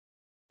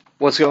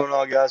What's going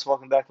on, guys?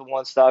 Welcome back to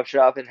One Stop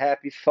Shop and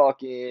happy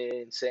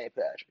fucking St.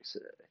 Patrick's Day.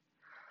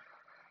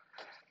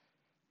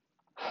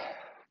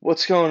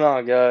 What's going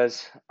on,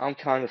 guys? I'm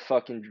kind of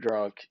fucking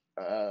drunk.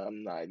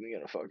 I'm not even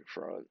gonna fucking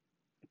front,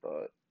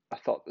 but I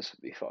thought this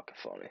would be fucking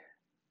funny.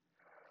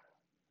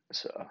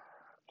 So,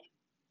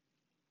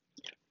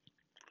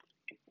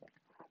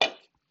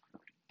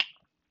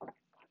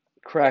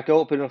 crack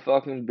open a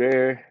fucking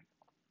beer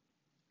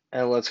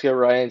and let's get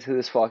right into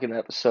this fucking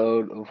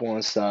episode of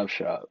One Stop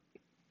Shop.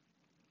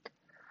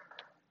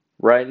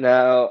 Right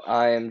now,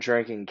 I am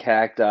drinking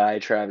Cacti,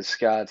 Travis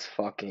Scott's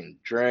fucking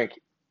drink.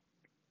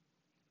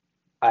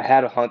 I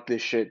had to hunt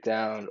this shit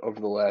down over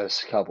the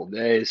last couple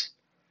days.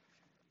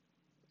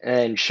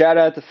 And shout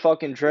out to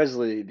fucking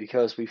Dresley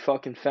because we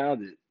fucking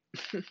found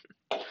it.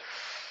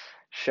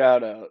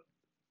 Shout out.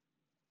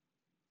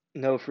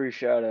 No free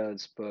shout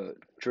outs, but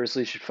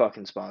Drizzly should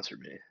fucking sponsor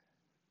me.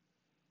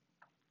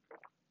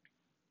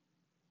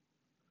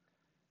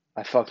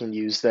 I fucking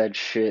use that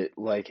shit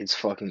like it's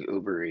fucking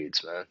Uber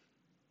Eats, man.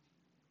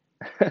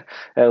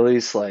 At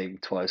least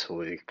like twice a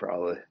week,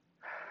 probably.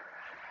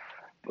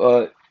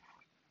 But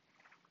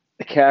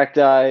the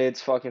cacti,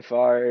 it's fucking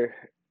fire.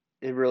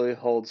 It really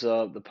holds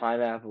up. The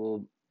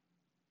pineapple,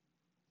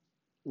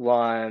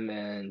 lime,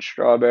 and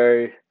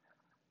strawberry.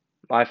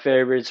 My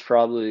favorite's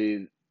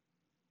probably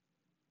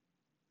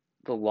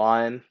the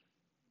lime.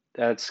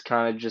 That's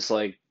kind of just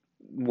like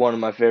one of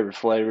my favorite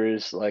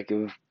flavors, like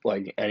of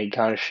like any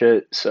kind of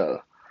shit.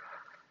 So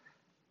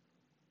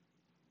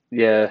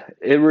yeah,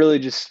 it really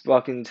just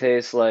fucking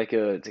tastes like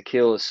a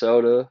tequila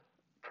soda,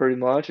 pretty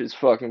much. It's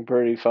fucking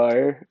pretty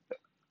fire.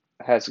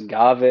 It has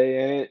agave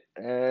in it,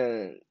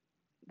 and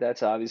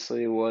that's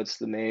obviously what's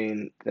the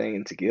main thing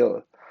in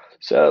tequila.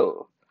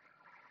 So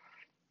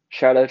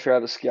shout out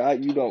Travis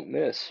Scott, you don't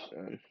miss,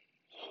 man.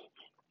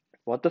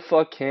 What the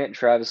fuck can't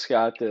Travis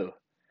Scott do?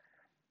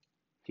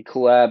 He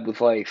collabed with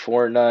like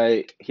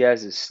Fortnite. He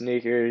has his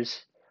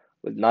sneakers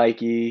with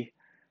Nike.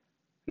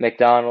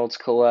 McDonald's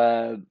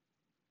collab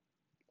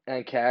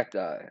and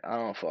cacti. I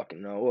don't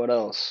fucking know what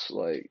else.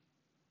 Like,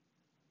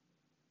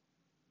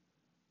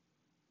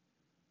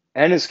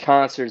 and his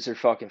concerts are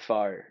fucking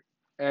fire.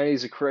 And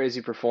he's a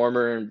crazy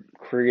performer and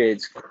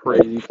creates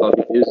crazy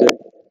fucking music.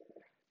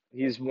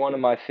 He's one of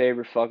my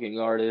favorite fucking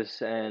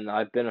artists, and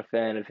I've been a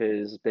fan of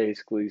his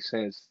basically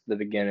since the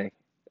beginning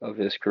of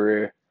his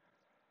career.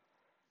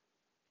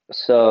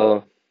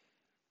 So,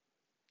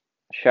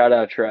 shout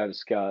out Travis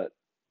Scott.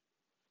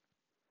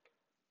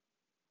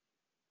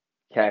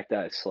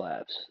 Cacti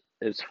slaps.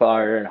 It's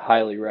fire and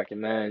highly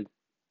recommend.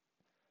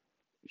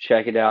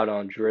 Check it out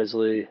on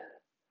Drizzly.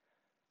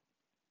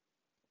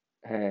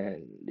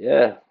 And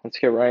yeah, let's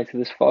get right into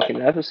this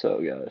fucking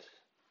episode, guys.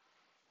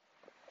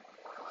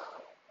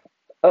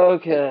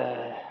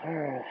 Okay,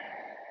 alright.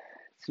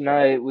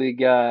 Tonight we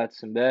got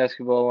some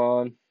basketball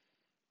on.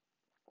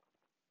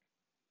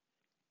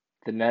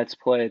 The Nets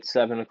play at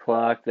 7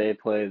 o'clock. They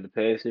play the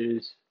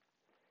Pacers.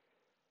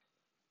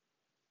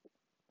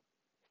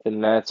 The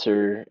Nets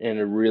are in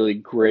a really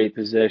great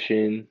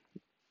position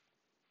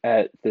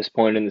at this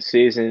point in the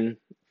season.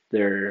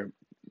 They're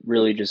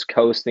really just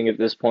coasting at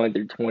this point.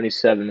 They're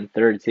 27 and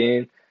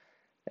 13,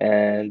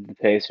 and the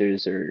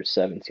Pacers are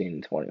 17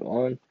 and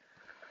 21.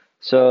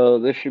 So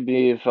this should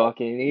be a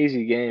fucking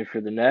easy game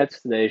for the Nets.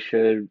 They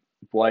should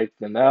wipe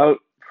them out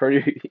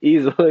pretty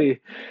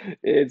easily.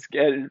 It's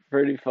getting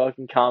pretty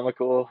fucking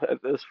comical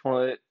at this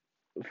point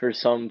for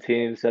some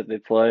teams that they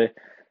play.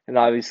 And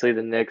obviously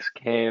the Knicks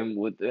came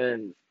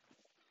within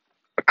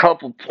a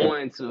couple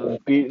points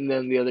of beating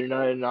them the other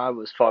night, and I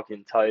was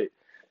fucking tight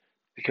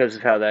because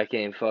of how that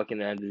game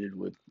fucking ended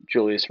with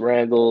Julius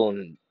Randle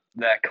and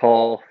that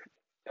call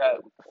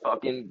that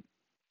fucking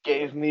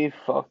gave me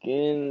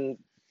fucking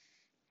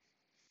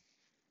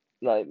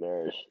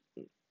nightmares.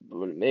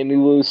 But it made me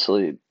lose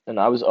sleep, and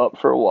I was up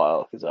for a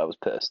while because I was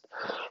pissed.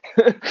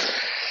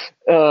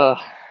 uh,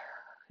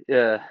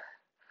 yeah,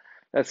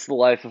 that's the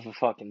life of a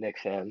fucking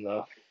Knicks fan,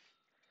 though.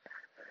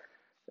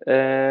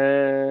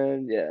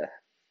 And yeah,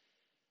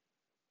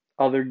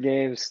 other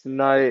games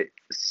tonight,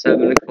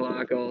 7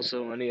 o'clock,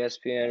 also on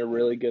ESPN. A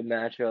really good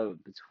matchup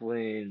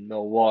between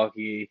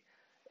Milwaukee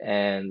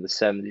and the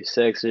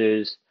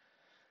 76ers.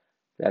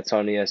 That's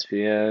on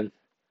ESPN.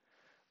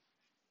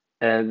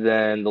 And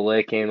then the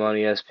late game on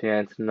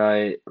ESPN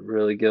tonight,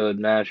 really good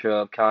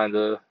matchup,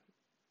 kinda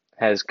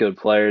has good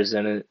players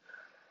in it.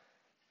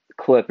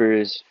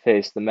 Clippers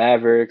face the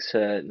Mavericks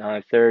at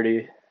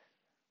 9:30.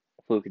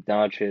 Luka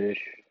Doncic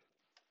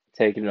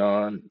taking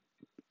on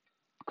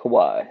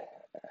Kawhi.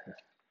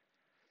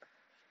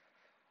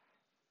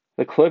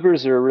 The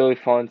Clippers are a really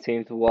fun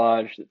team to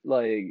watch.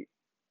 Like,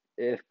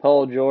 if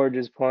Paul George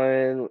is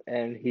playing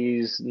and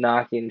he's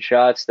knocking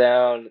shots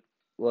down,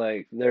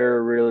 like, they're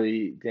a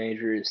really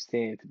dangerous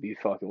team to be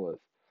fucking with.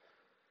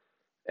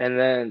 And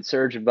then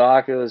Serge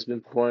Ibaka has been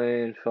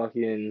playing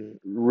fucking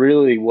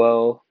really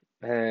well,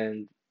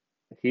 and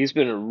he's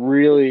been a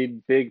really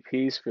big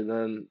piece for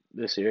them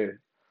this year.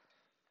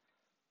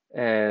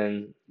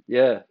 And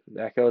yeah,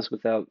 that goes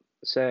without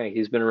saying.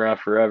 He's been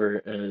around forever,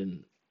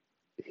 and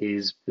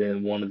He's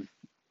been one of the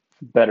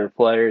better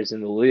players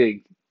in the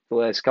league the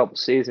last couple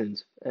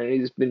seasons, and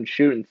he's been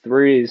shooting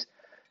threes,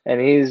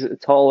 and he's a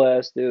tall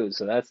ass dude,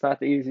 so that's not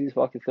the easiest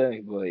fucking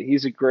thing, but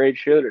he's a great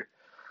shooter,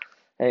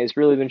 and he's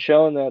really been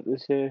showing that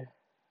this year.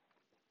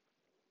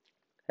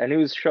 And he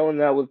was showing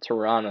that with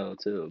Toronto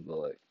too, but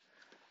like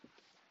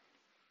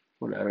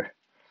whatever.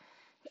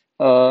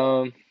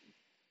 Um,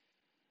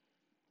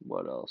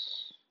 what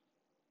else?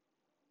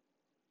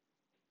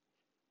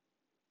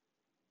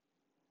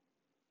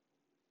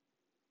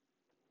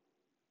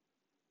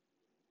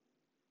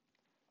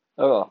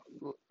 Oh,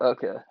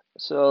 okay.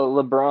 So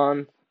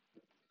LeBron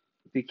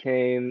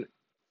became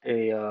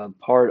a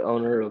part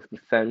owner of the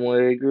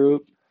Fenway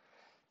Group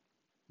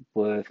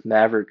with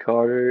Maverick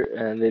Carter,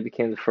 and they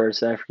became the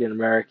first African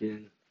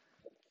American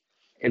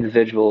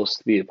individuals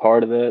to be a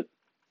part of it.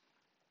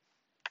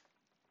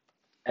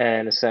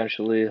 And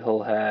essentially,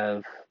 he'll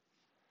have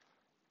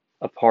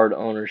a part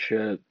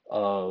ownership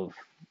of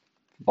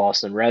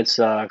Boston Red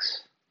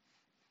Sox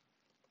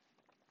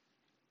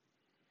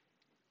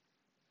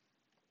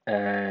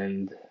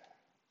and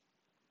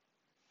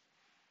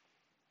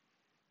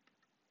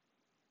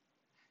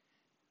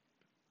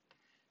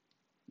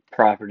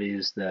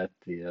properties that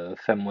the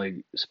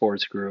Fenway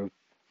Sports Group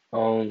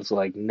owns,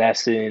 like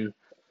Nesson,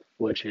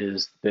 which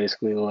is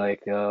basically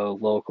like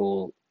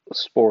local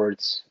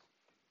sports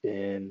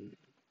in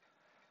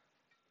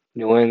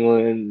New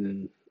England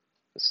and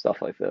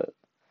stuff like that.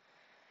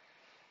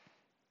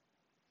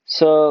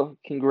 So,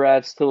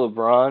 congrats to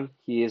LeBron.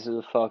 He is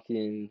a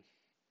fucking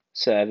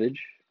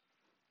savage.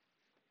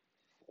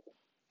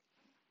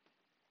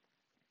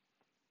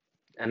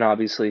 And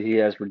obviously, he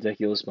has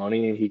ridiculous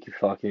money and he can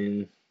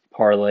fucking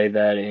parlay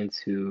that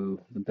into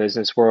the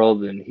business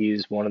world. And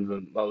he's one of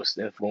the most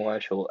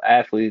influential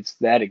athletes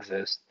that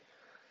exist.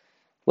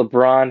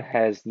 LeBron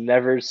has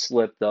never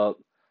slipped up.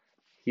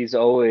 He's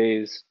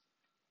always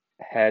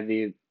had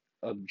the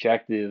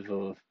objective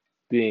of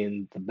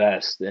being the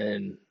best.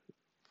 And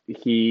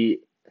he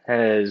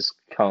has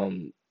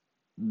come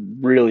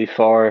really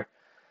far.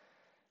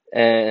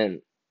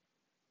 And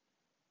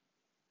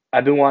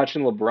I've been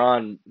watching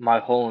LeBron my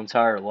whole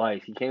entire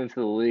life. He came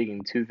into the league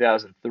in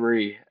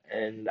 2003,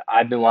 and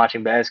I've been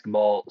watching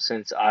basketball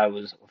since I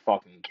was a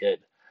fucking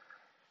kid.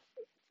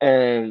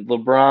 And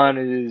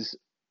LeBron has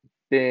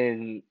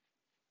been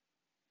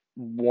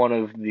one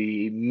of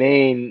the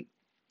main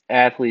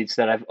athletes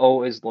that I've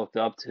always looked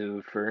up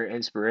to for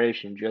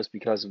inspiration just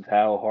because of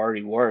how hard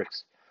he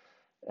works.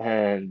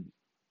 And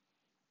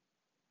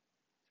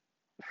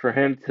for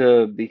him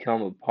to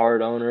become a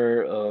part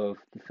owner of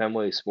the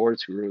Fenway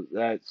Sports Group,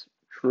 that's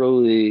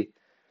truly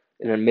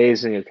an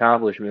amazing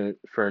accomplishment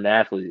for an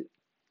athlete,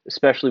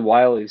 especially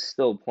while he's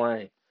still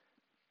playing.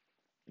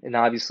 And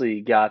obviously,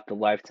 he got the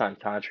lifetime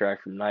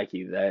contract from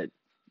Nike that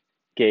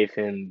gave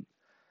him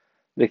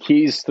the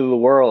keys to the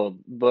world.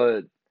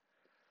 But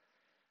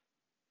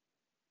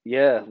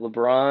yeah,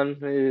 LeBron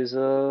is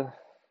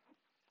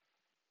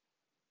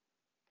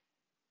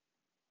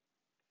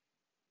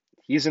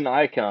he's an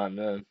icon,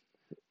 man.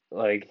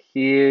 Like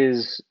he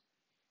is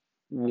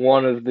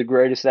one of the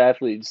greatest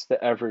athletes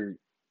to ever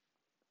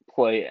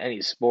play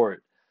any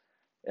sport.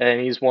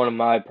 And he's one of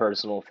my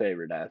personal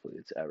favorite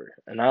athletes ever.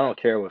 And I don't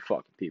care what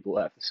fucking people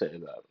have to say about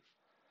him.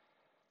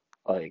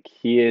 Like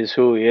he is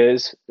who he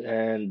is,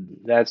 and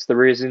that's the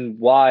reason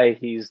why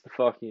he's the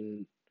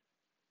fucking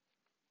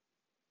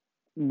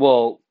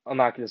well, I'm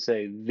not gonna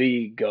say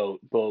the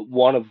GOAT, but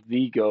one of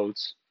the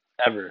GOATs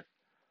ever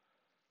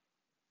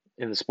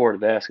in the sport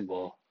of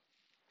basketball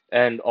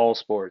and all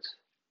sports.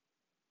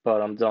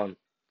 But I'm done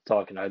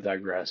talking, I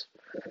digress.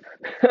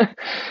 I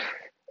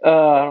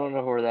don't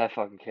know where that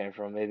fucking came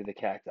from. Maybe the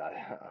cacti.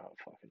 I don't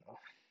fucking know.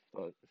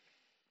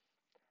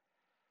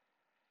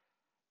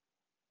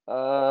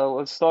 But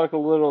let's talk a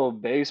little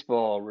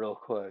baseball real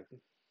quick.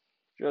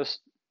 Just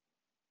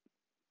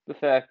the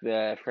fact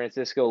that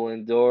Francisco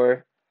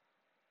Lindor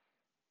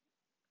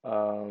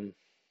um,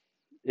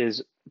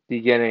 is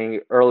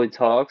beginning early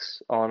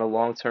talks on a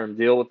long-term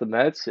deal with the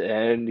Mets,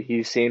 and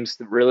he seems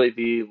to really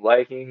be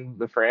liking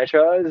the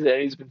franchise,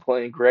 and he's been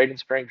playing great in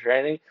spring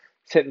training.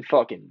 He's hitting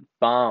fucking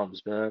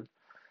bombs, man.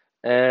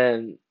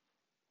 And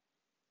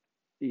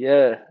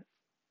yeah,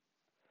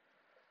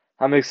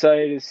 I'm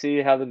excited to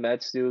see how the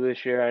Mets do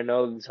this year. I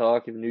know the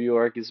talk of New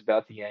York is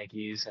about the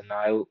Yankees, and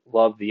I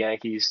love the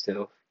Yankees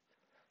too,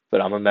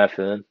 but I'm a Met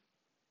fan.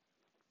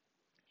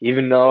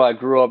 Even though I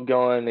grew up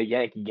going to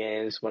Yankee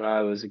games when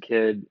I was a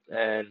kid,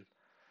 and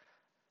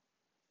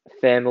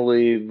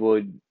family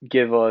would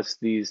give us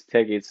these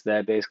tickets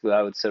that basically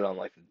I would sit on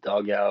like the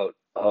dugout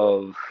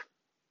of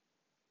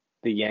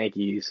the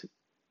Yankees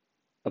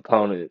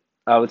opponent.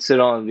 I would sit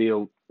on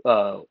the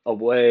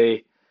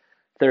away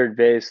third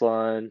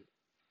baseline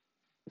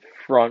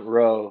front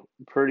row,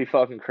 pretty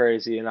fucking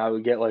crazy, and I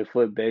would get like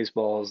flip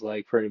baseballs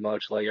like pretty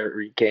much like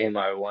every game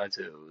I went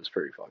to. It was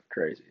pretty fucking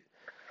crazy.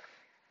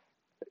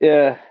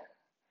 Yeah,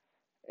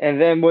 and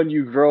then when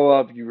you grow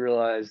up, you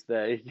realize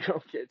that you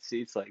don't get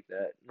seats like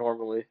that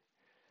normally.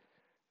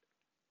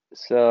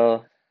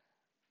 So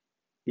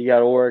you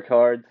gotta work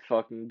hard to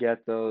fucking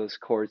get those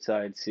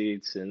courtside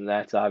seats, and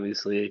that's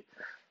obviously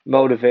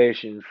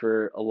motivation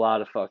for a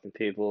lot of fucking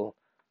people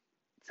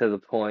to the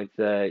point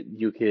that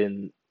you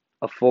can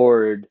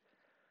afford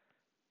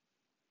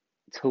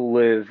to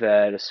live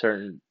at a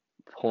certain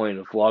point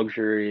of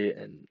luxury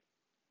and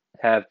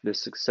have the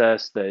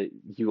success that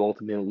you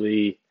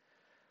ultimately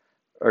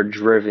are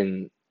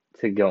driven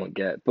to go and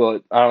get.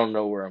 But I don't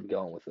know where I'm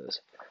going with this.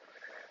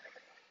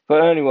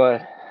 But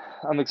anyway,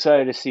 I'm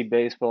excited to see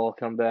baseball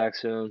come back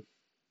soon.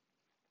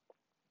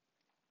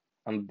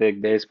 I'm a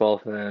big baseball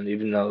fan,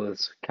 even though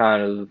it's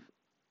kind of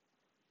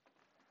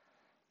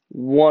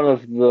one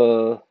of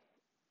the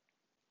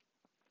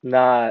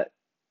not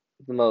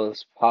the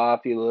most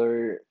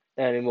popular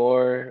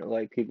anymore.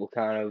 Like people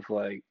kind of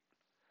like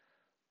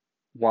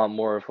want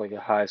more of like a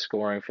high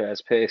scoring,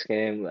 fast paced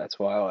game. That's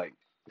why like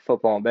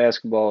football and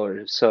basketball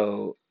are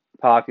so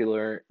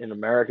popular in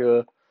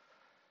America.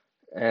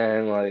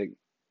 And like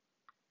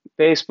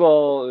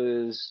baseball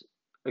is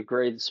a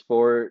great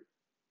sport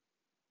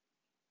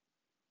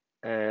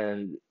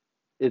and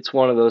it's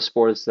one of those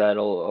sports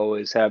that'll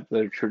always have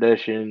the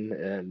tradition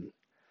and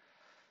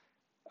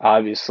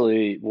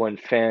obviously when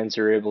fans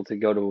are able to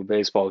go to a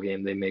baseball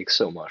game they make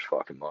so much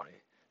fucking money.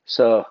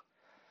 So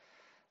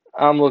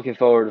I'm looking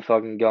forward to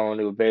fucking going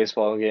to a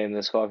baseball game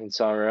this fucking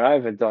summer. I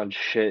haven't done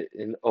shit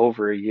in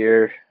over a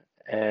year,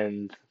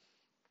 and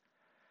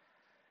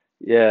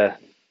yeah,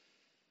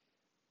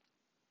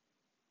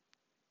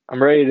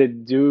 I'm ready to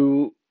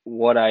do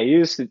what I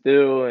used to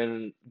do,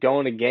 and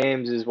going to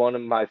games is one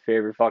of my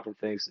favorite fucking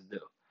things to do.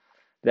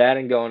 That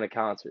and going to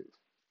concerts.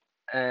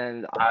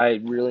 And I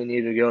really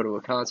need to go to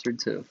a concert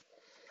too.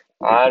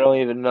 I don't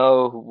even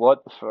know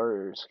what the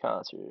first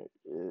concert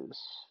is.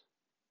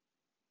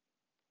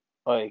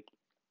 Like,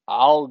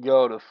 I'll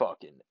go to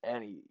fucking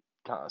any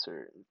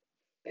concert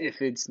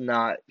if it's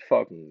not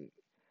fucking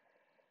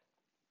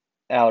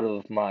out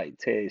of my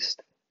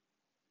taste.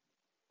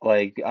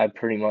 Like I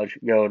pretty much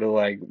go to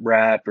like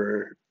rap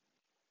or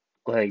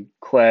like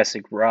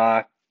classic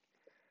rock,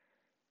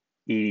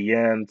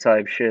 EDM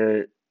type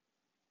shit.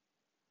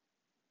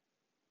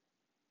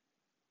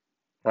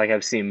 Like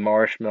I've seen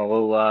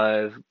Marshmello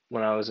live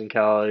when I was in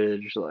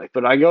college, like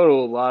but I go to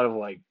a lot of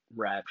like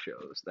rap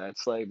shows.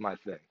 That's like my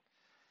thing.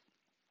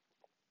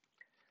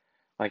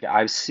 Like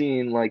I've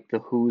seen like the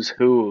who's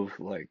who of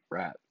like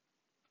rap.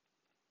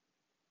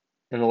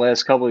 In the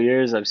last couple of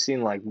years I've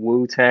seen like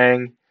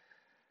Wu-Tang,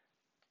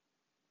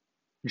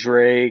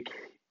 Drake,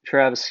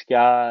 Travis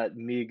Scott,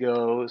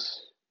 Migos,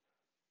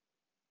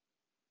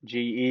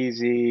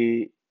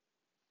 G-Eazy,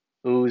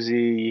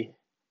 Uzi.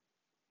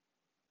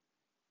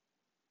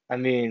 I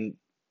mean,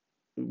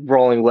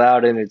 Rolling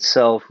Loud in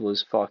itself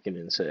was fucking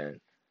insane.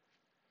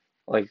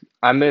 Like,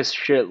 I miss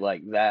shit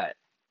like that.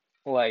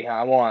 Like,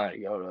 I want to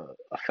go to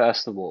a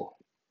festival.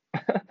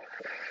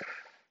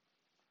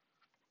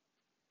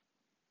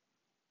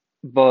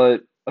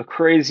 But a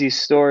crazy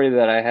story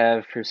that I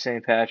have for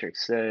St.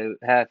 Patrick's Day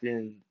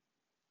happened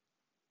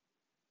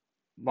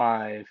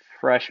my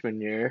freshman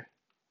year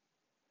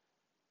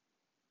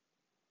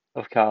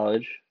of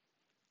college.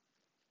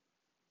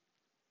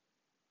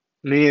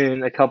 Me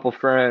and a couple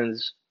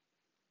friends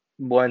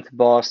went to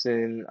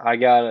Boston. I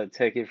got a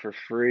ticket for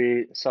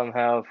free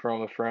somehow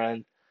from a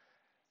friend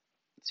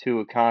to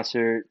a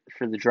concert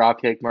for the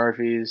Dropkick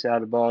Murphys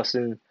out of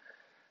Boston.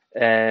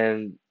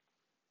 And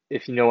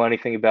if you know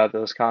anything about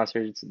those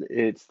concerts,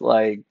 it's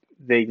like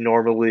they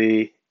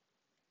normally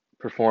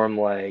perform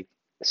like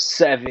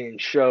 7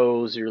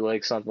 shows or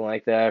like something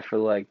like that for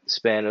like the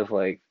span of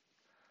like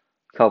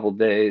a couple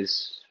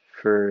days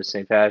for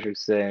St.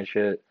 Patrick's Day and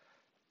shit.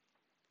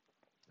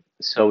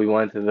 So we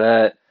went to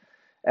that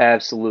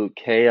absolute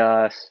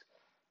chaos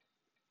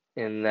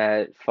in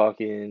that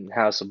fucking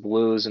House of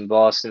Blues in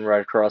Boston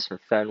right across from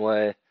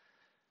Fenway.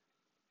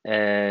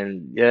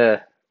 And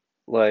yeah,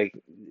 like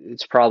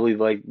it's probably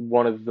like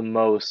one of the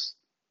most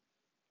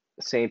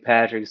St.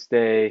 Patrick's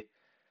Day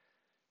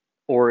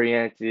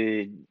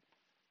oriented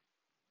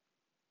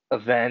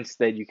events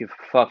that you could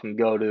fucking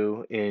go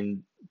to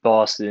in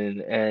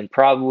Boston and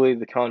probably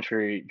the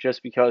country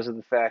just because of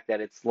the fact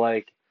that it's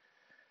like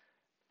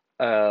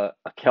a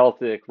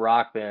Celtic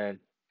rock band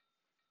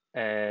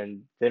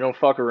and they don't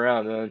fuck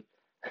around, man.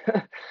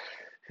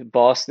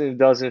 Boston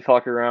doesn't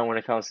fuck around when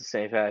it comes to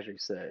St.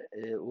 Patrick's Day.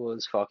 It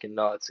was fucking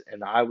nuts,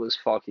 and I was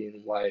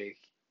fucking like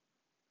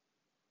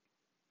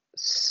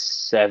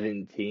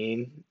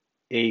 17,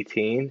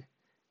 18,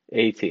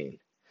 18.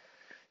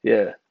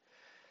 Yeah.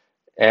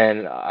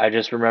 And I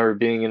just remember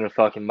being in a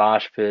fucking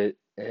mosh pit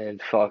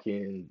and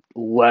fucking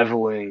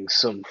leveling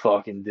some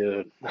fucking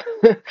dude.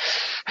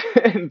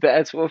 And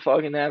that's what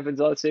fucking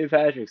happens on St.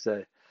 Patrick's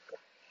Day.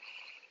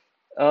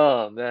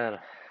 Oh man.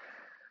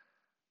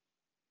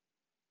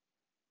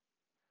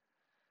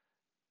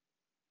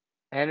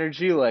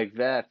 Energy like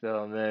that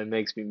though, man,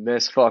 makes me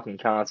miss fucking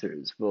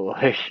concerts. But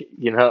like,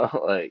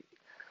 like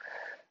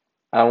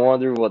I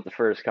wonder what the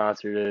first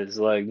concert is.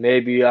 Like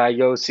maybe I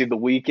go see The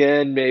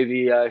Weeknd,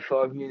 maybe I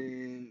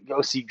fucking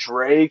go see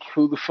Drake.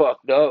 Who the fuck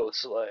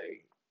knows?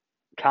 Like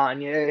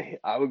Kanye.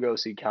 I would go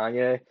see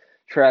Kanye.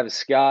 Travis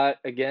Scott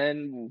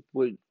again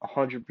would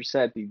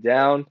 100% be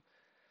down.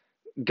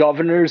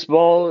 Governor's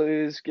Ball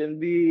is gonna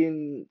be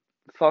in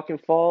fucking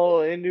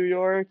fall in New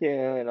York,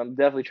 and I'm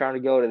definitely trying to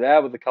go to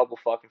that with a couple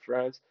fucking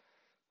friends.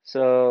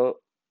 So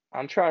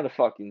I'm trying to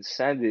fucking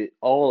send it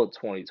all of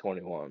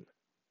 2021.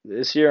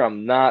 This year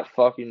I'm not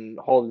fucking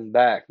holding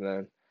back,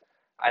 man.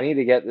 I need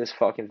to get this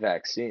fucking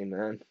vaccine,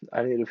 man.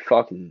 I need to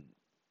fucking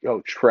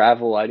go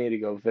travel. I need to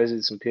go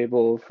visit some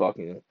people.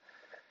 Fucking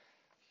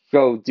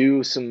go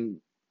do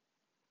some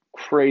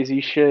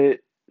crazy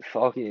shit.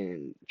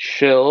 Fucking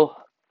chill.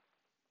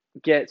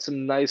 Get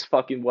some nice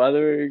fucking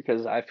weather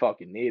because I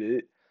fucking need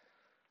it.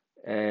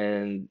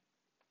 And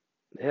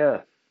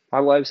yeah, my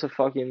life's a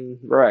fucking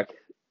wreck,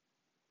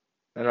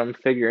 and I'm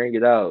figuring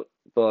it out.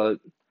 But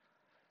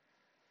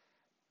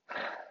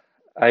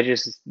I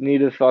just need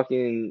to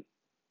fucking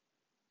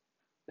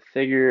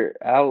figure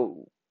out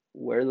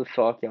where the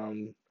fuck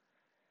I'm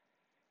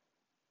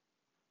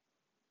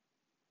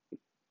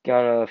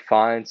gonna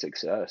find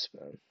success,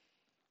 man.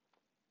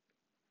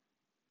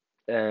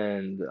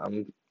 And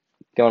I'm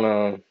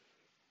gonna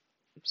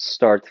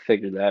start to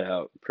figure that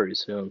out pretty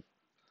soon.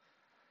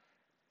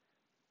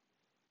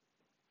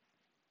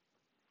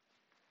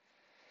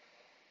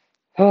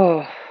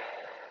 Oh,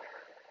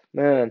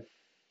 man.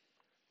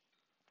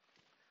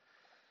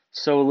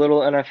 So a little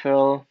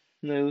NFL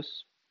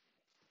news.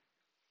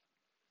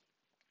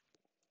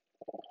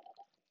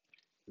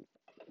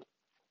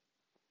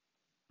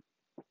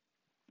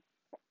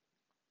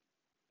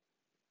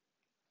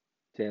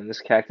 Damn,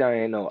 this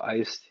cacti ain't no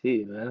iced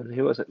tea, man.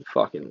 He wasn't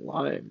fucking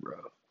lying, bro.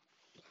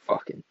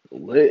 Fucking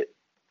lit.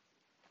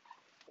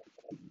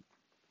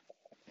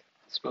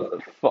 It's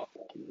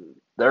fucking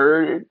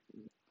third.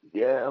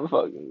 Yeah, I'm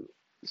fucking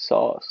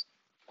sauced.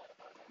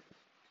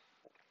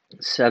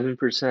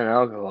 7%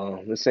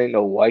 alcohol. This ain't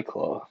no White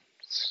Claw.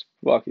 It's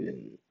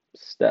fucking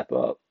step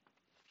up.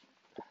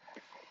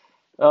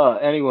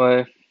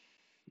 Anyway,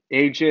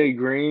 AJ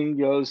Green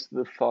goes to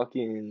the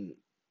fucking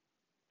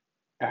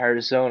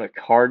Arizona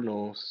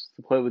Cardinals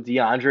to play with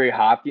DeAndre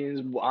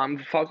Hopkins. I'm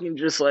fucking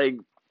just like,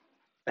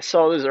 I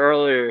saw this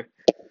earlier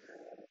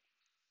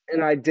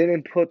and I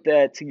didn't put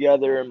that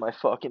together in my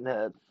fucking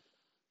head.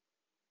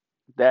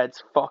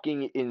 That's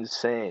fucking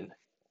insane.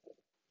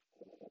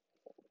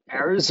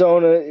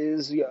 Arizona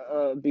is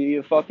be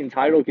a fucking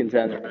title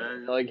contender,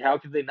 man. Like, how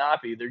could they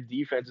not be? Their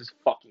defense is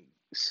fucking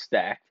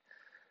stacked,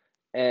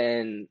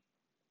 and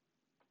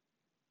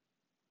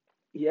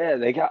yeah,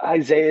 they got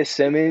Isaiah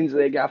Simmons,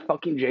 they got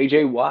fucking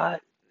JJ Watt,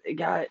 they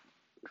got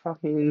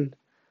fucking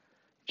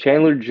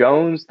Chandler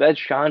Jones. That's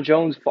Sean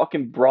Jones'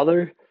 fucking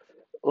brother.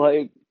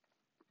 Like,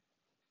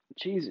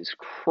 Jesus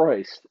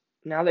Christ.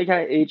 Now they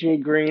got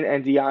AJ Green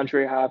and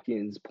DeAndre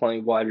Hopkins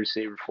playing wide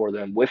receiver for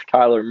them with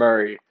Kyler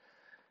Murray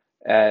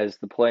as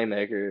the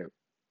playmaker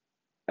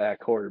at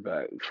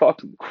quarterback.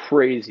 Fucking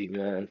crazy,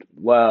 man.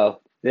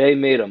 Wow. They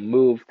made a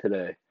move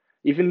today.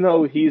 Even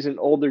though he's an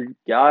older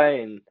guy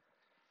and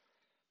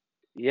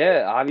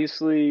yeah,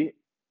 obviously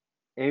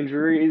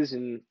injuries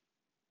and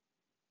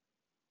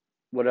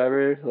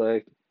whatever,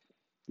 like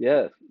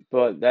yeah,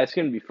 but that's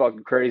gonna be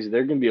fucking crazy.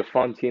 They're gonna be a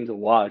fun team to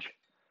watch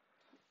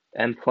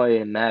and play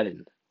in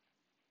Madden.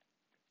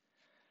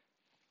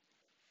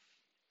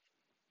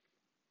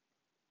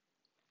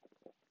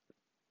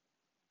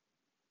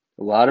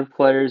 A lot of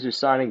players are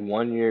signing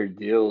 1 year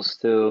deals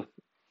too.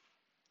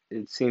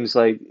 It seems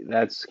like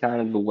that's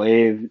kind of the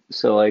wave,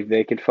 so like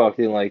they could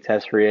fucking like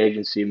test free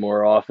agency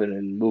more often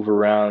and move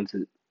around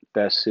to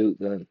best suit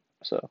them.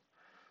 So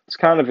it's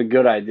kind of a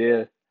good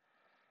idea.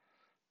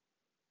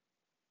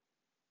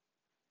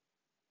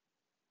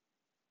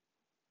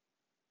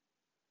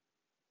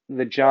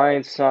 The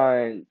Giants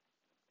signed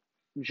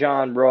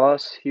John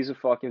Ross. He's a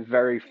fucking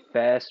very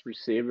fast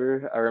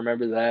receiver. I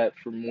remember that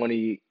from when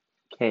he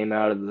came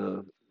out of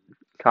the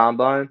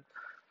combine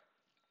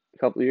a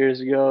couple of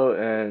years ago,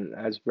 and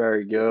that's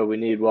very good. We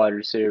need wide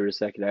receivers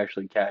that can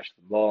actually catch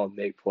the ball and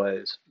make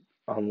plays,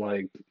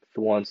 unlike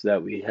the ones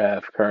that we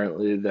have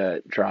currently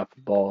that drop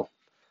the ball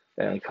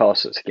and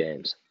cost us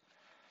games.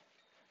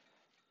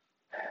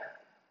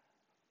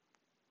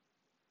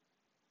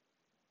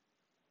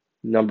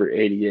 Number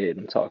 88,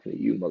 I'm talking to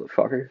you,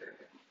 motherfucker.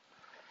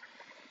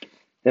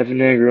 Evan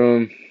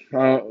Ingram,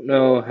 I don't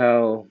know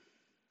how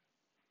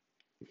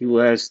he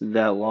lasted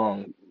that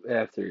long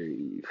after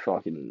he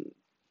fucking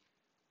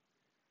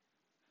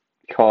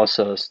cost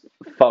us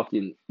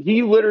fucking.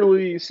 He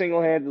literally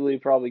single handedly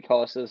probably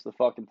cost us the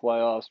fucking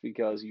playoffs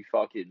because he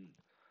fucking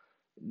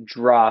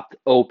dropped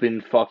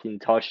open fucking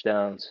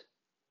touchdowns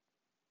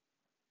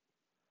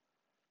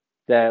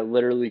that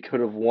literally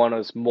could have won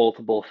us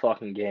multiple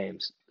fucking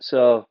games.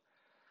 So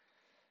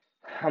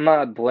I'm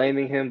not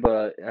blaming him,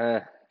 but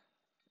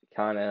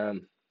kind of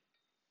am.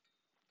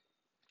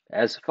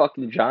 As a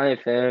fucking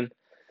Giant fan,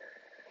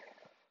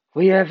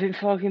 we haven't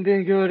fucking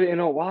been good in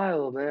a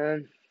while,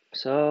 man.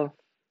 So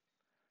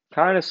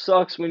kind of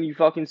sucks when you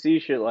fucking see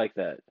shit like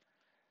that.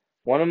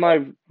 One of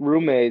my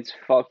roommates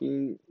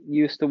fucking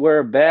used to wear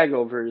a bag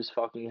over his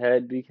fucking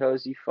head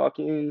because he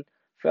fucking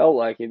felt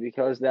like it,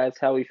 because that's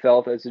how he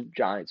felt as a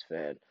Giants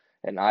fan.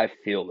 And I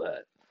feel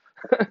that.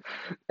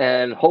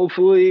 And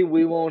hopefully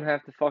we won't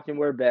have to fucking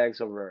wear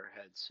bags over our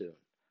heads soon.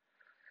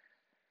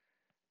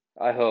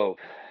 I hope.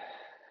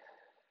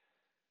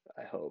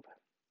 I hope.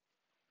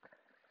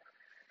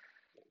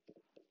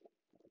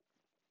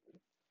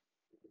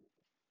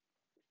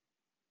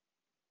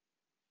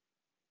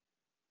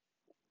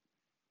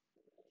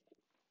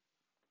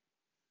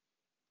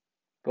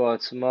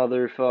 But some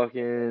other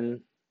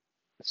fucking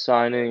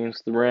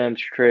signings: the Rams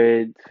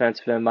trade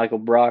defensive end Michael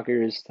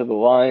Brockers to the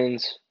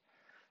Lions.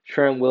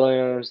 Trent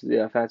Williams,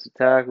 the offensive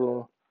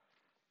tackle,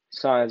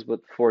 signs with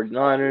the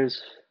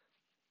 49ers.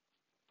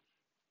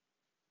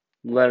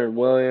 Leonard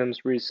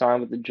Williams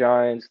re-signed with the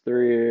Giants,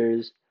 3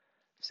 years,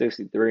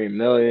 63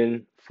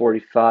 million,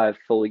 45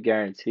 fully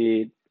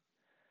guaranteed.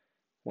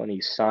 When he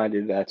signed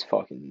it, that's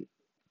fucking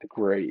a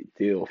great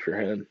deal for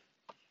him.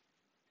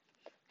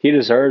 He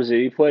deserves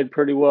it. He played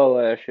pretty well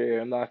last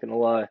year, I'm not gonna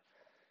lie.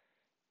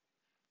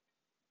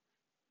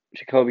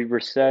 Jacoby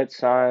Brissett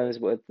signs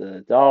with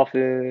the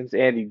Dolphins.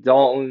 Andy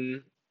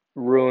Dalton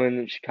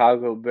ruined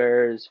Chicago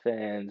Bears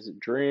fans'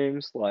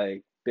 dreams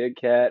like Big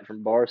Cat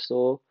from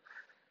Barstool.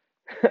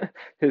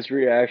 His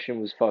reaction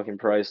was fucking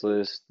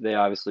priceless. They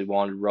obviously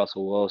wanted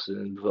Russell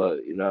Wilson, but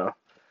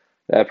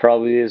that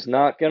probably is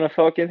not gonna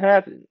fucking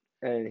happen.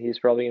 And he's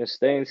probably gonna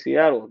stay in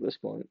Seattle at this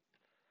point.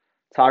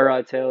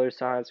 Tyrod Taylor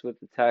signs with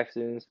the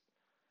Texans.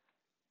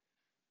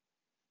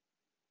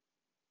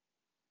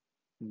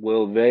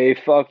 Will they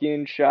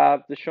fucking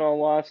shop Deshaun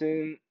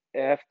Watson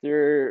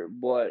after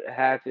what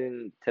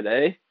happened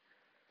today?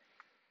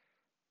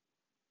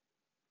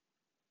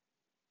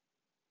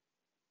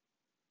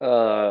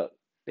 Uh,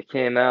 it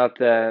came out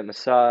that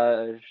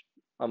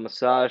a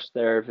massage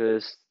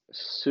therapist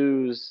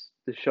sues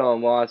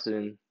Deshaun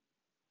Watson.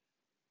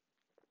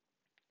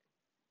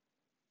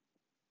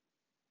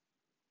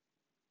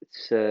 It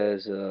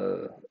says,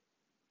 it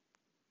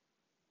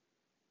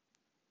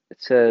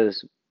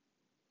says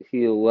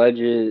she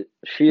alleges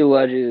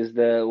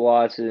that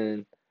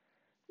Watson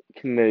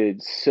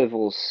committed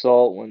civil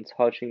assault when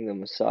touching the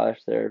massage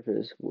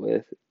therapist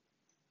with.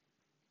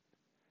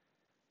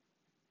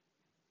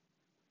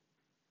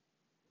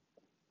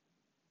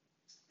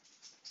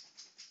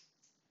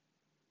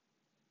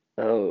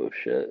 Oh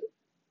shit.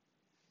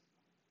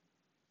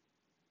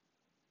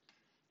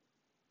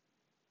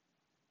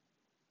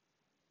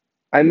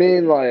 I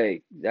mean,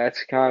 like,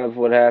 that's kind of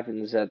what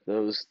happens at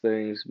those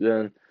things,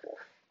 then.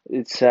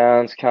 It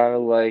sounds kind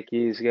of like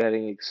he's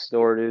getting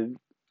extorted.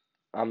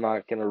 I'm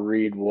not gonna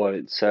read what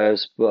it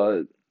says,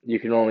 but you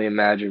can only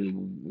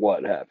imagine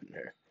what happened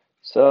here.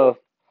 So,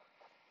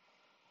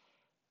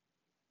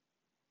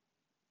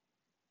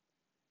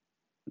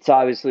 it's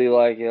obviously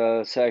like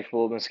a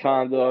sexual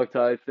misconduct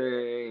type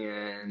thing,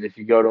 and if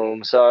you go to a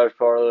massage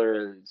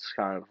parlor, it's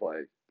kind of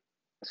like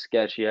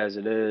sketchy as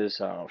it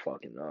is. I don't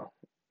fucking know.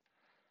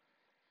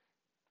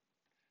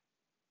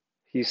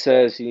 He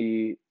says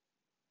he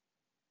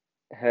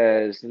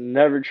has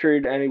never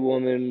treated any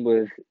woman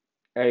with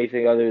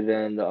anything other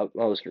than the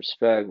utmost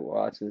respect,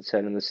 Watson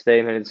said in the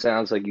statement. It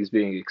sounds like he's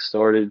being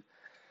extorted.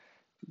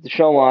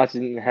 Deshaun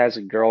Watson has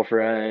a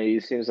girlfriend. He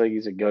seems like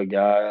he's a good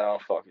guy. I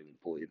don't fucking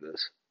believe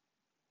this.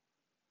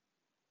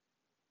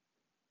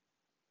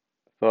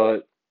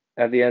 But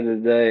at the end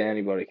of the day,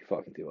 anybody can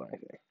fucking do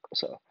anything.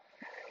 So,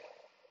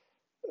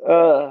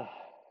 uh,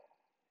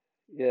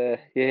 yeah,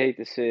 you hate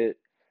to see it.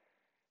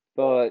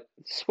 But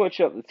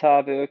switch up the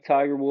topic.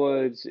 Tiger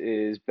Woods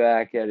is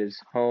back at his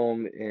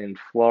home in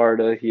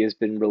Florida. He has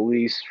been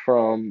released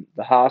from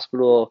the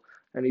hospital,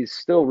 and he's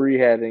still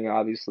rehabbing,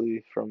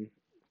 obviously, from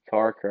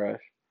car crash.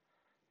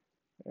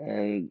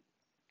 And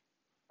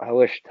I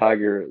wish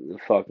Tiger the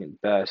fucking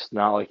best.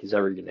 Not like he's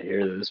ever gonna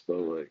hear this, but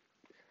like,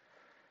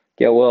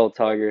 get well,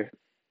 Tiger.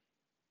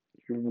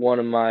 You're one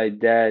of my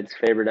dad's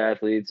favorite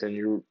athletes, and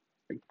you're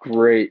a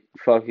great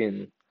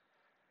fucking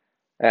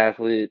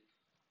athlete.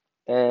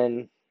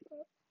 And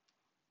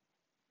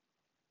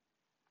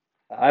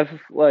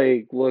I've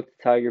like looked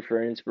to Tiger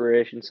for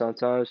inspiration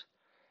sometimes.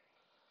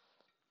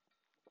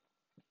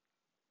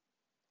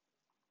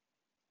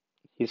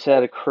 He's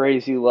had a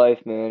crazy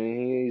life, man,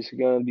 and he's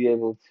gonna be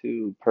able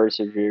to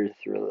persevere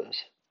through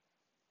this.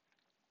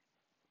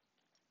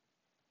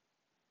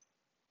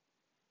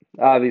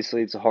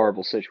 Obviously, it's a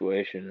horrible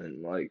situation,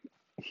 and like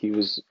he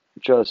was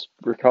just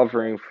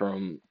recovering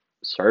from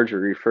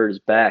surgery for his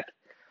back.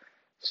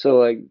 So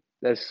like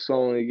that's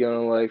only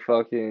gonna like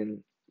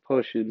fucking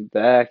push him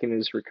back in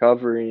his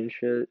recovery and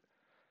shit.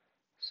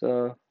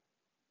 So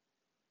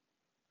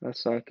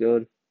that's not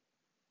good.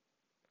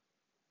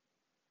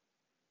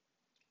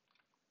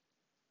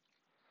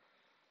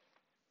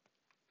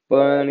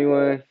 But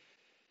anyway,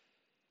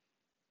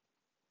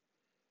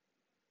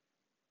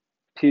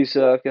 peace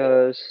out,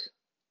 guys.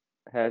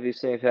 Happy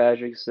St.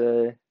 Patrick's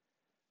Day.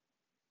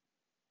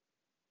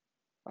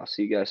 I'll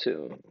see you guys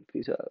soon.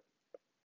 Peace out.